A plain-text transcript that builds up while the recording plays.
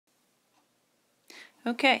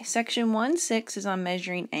Okay, section 1.6 is on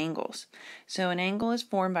measuring angles. So an angle is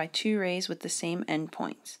formed by two rays with the same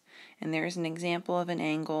endpoints. And there is an example of an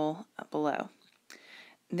angle below.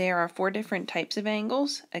 There are four different types of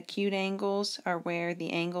angles. Acute angles are where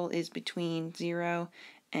the angle is between 0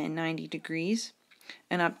 and 90 degrees.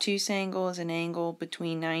 An obtuse angle is an angle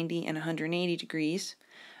between 90 and 180 degrees.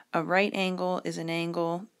 A right angle is an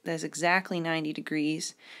angle that is exactly 90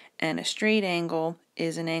 degrees, and a straight angle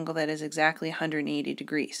is an angle that is exactly 180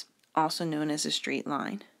 degrees, also known as a straight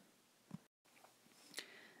line.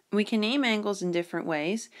 We can name angles in different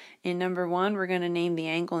ways. In number 1, we're going to name the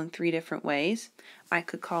angle in 3 different ways. I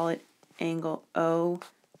could call it angle OLD.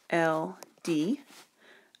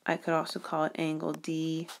 I could also call it angle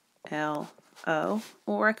DLO,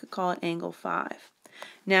 or I could call it angle 5.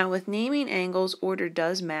 Now with naming angles, order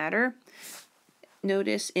does matter.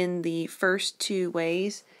 Notice in the first two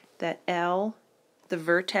ways that L, the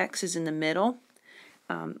vertex, is in the middle.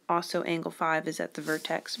 Also angle 5 is at the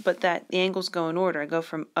vertex, but that the angles go in order. I go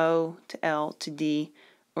from O to L to D,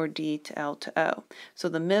 or D to L to O. So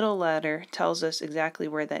the middle letter tells us exactly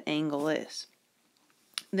where that angle is.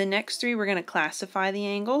 The next 3, we're going to classify the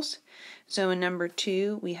angles. So in number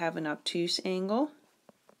 2, we have an obtuse angle.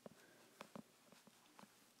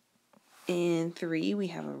 In 3, we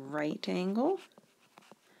have a right angle.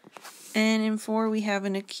 And in 4, we have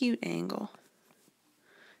an acute angle.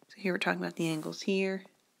 So here we're talking about the angles here,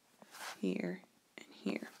 here, and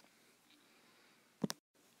here.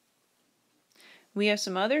 We have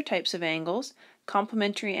some other types of angles.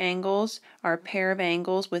 Complementary angles are a pair of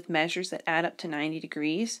angles with measures that add up to 90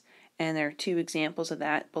 degrees, and there are 2 examples of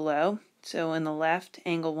that below. So in the left,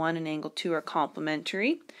 angle 1 and angle 2 are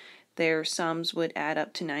complementary. Their sums would add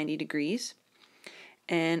up to 90 degrees.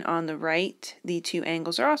 And on the right, the 2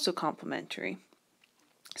 angles are also complementary.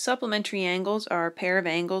 Supplementary angles are a pair of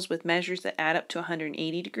angles with measures that add up to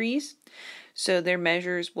 180 degrees. So their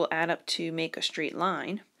measures will add up to make a straight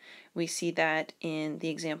line. We see that in the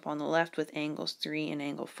example on the left with angles 3 and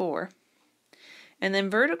angle 4. And then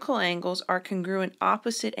vertical angles are congruent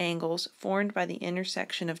opposite angles formed by the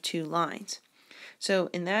intersection of 2 lines. So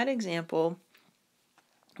in that example,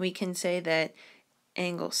 we can say that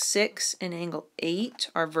angle 6 and angle 8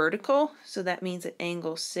 are vertical, so that means that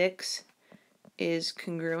angle 6 is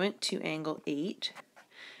congruent to angle 8.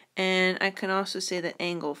 And I can also say that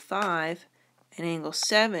angle 5 and angle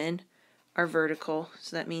 7 are vertical,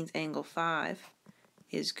 so that means angle 5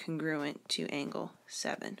 is congruent to angle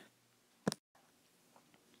 7.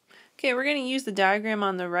 Okay, we're going to use the diagram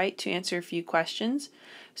on the right to answer a few questions.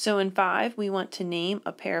 So in 5, we want to name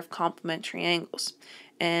a pair of complementary angles.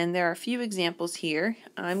 And there are a few examples here.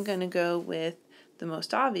 I'm going to go with the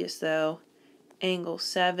most obvious though, angle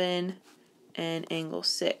 7 and angle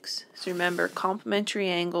 6. So remember, complementary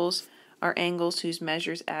angles are angles whose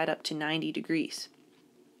measures add up to 90 degrees.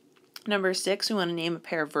 Number 6, we want to name a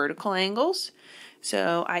pair of vertical angles.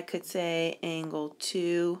 So I could say angle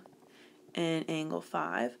 2 and angle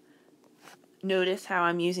 5. Notice how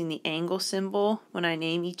I'm using the angle symbol when I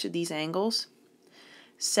name each of these angles.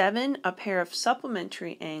 7, a pair of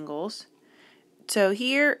supplementary angles. So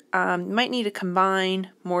here you might need to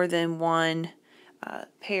combine more than one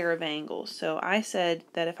pair of angles. So I said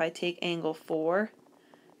that if I take angle 4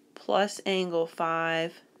 plus angle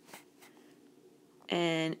 5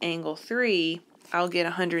 and angle 3, I'll get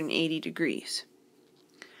 180 degrees.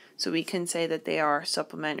 So we can say that they are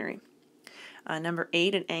supplementary. Number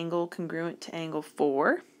 8, an angle congruent to angle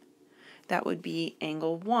 4. That would be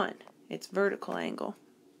angle 1. It's vertical angle.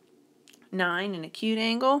 9, an acute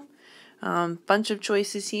angle. Bunch of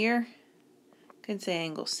choices here. Can say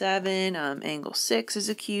angle 7, angle 6 is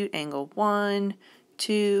acute, angle 1,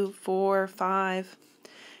 2, 4, 5.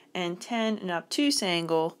 And 10, an obtuse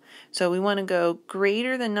angle. So we want to go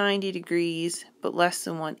greater than 90 degrees but less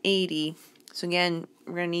than 180. So again,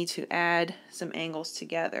 we're going to need to add some angles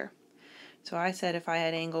together. So I said if I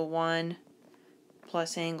had angle 1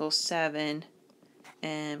 plus angle 7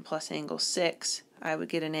 and plus angle 6, I would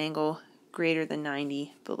get an angle greater than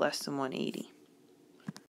 90 but less than 180.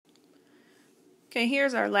 Okay,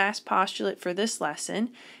 here's our last postulate for this lesson,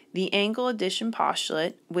 the angle addition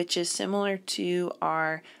postulate, which is similar to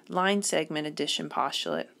our line segment addition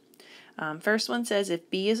postulate. First one says if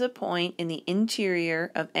B is a point in the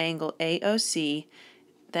interior of angle AOC,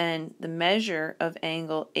 then the measure of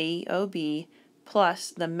angle AOB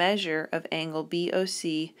plus the measure of angle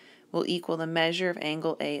BOC will equal the measure of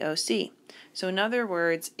angle AOC. So in other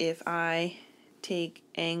words, if I take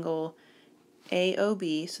angle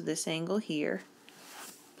AOB, so this angle here,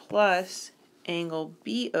 plus angle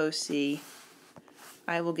BOC,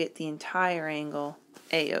 I will get the entire angle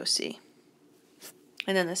AOC.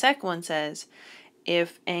 And then the second one says,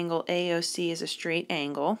 if angle AOC is a straight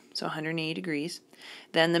angle, so 180 degrees,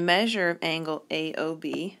 then the measure of angle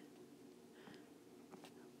AOB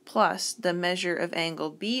plus the measure of angle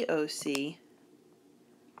BOC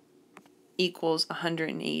equals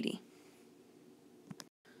 180.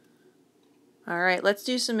 All right, let's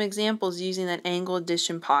do some examples using that angle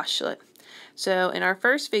addition postulate. So in our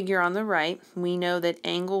first figure on the right, we know that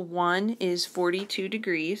angle 1 is 42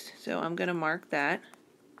 degrees, so I'm going to mark that.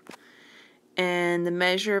 And the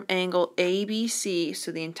measure of angle ABC,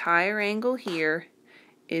 so the entire angle here,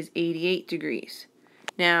 is 88 degrees.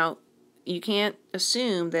 Now, you can't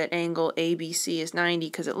assume that angle ABC is 90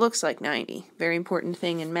 because it looks like 90. Very important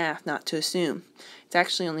thing in math not to assume. It's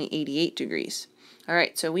actually only 88 degrees. All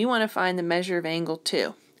right, so we want to find the measure of angle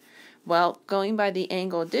 2. Well, going by the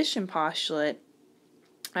angle addition postulate,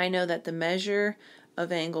 I know that the measure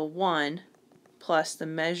of angle 1 plus the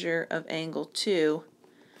measure of angle 2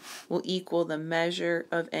 will equal the measure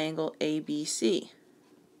of angle ABC.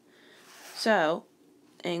 So,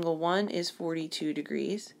 angle 1 is 42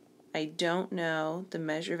 degrees. I don't know the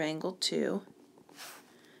measure of angle 2,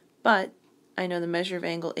 but I know the measure of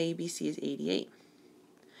angle ABC is 88.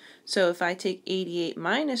 So if I take 88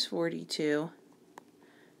 minus 42,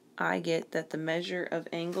 I get that the measure of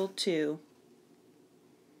angle 2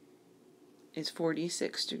 is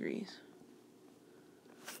 46 degrees.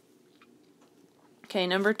 Okay,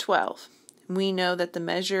 number 12. We know that the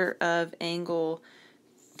measure of angle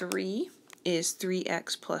 3 is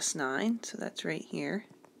 3x plus 9, so that's right here.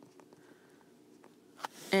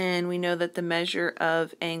 And we know that the measure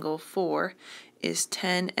of angle 4 is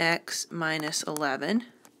 10x minus 11.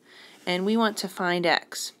 And we want to find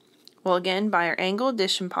x. Well, again, by our angle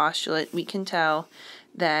addition postulate, we can tell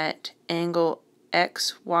that angle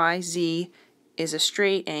XYZ is a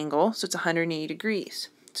straight angle, so it's 180 degrees.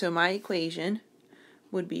 So my equation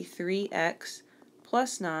would be 3x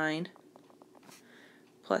plus 9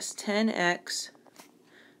 plus 10x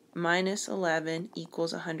minus 11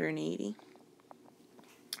 equals 180.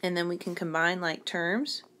 And then we can combine like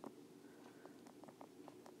terms.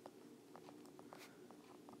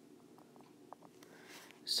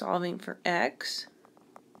 Solving for x.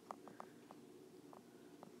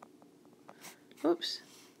 Oops.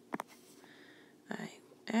 I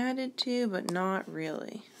added 2, but not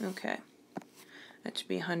really. Okay. That should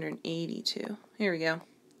be 182. Here we go.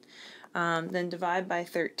 Then divide by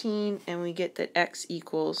 13, and we get that x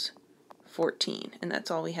equals 14. And that's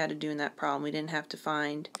all we had to do in that problem. We didn't have to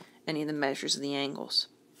find any of the measures of the angles.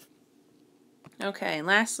 Okay, and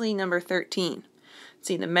lastly, number 13.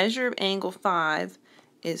 See, the measure of angle 5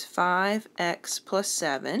 is 5x plus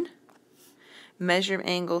 7. Measure of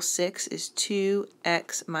angle 6 is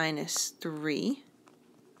 2x minus 3.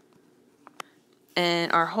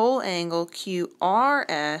 And our whole angle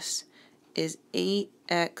QRS is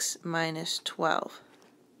 8x minus 12.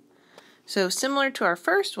 So similar to our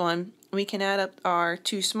first one, we can add up our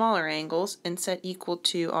two smaller angles and set equal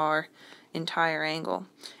to our entire angle.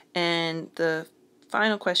 And the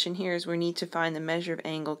final question here is we need to find the measure of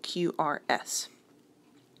angle QRS.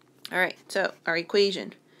 Alright, so our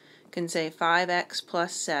equation can say 5x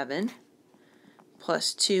plus 7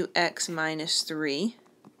 plus 2x minus 3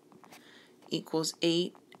 equals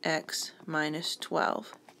 8x minus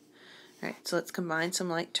 12. Alright, so let's combine some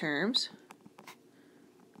like terms.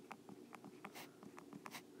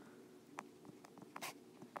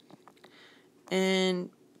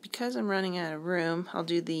 And because I'm running out of room, I'll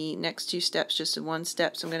do the next two steps just in one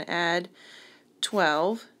step. So I'm going to add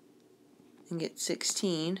 12 and get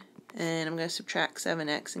 16, and I'm going to subtract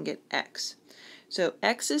 7x and get x. So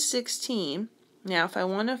x is 16. Now if I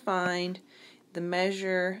want to find the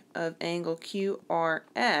measure of angle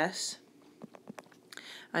QRS,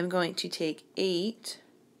 I'm going to take 8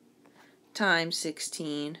 times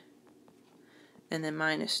 16 and then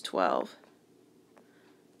minus 12.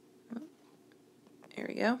 There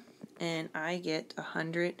we go. And I get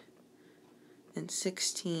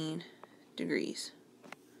 116 degrees.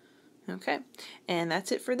 Okay, and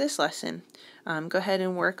that's it for this lesson. Go ahead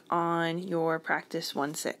and work on your practice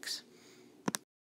 1-6.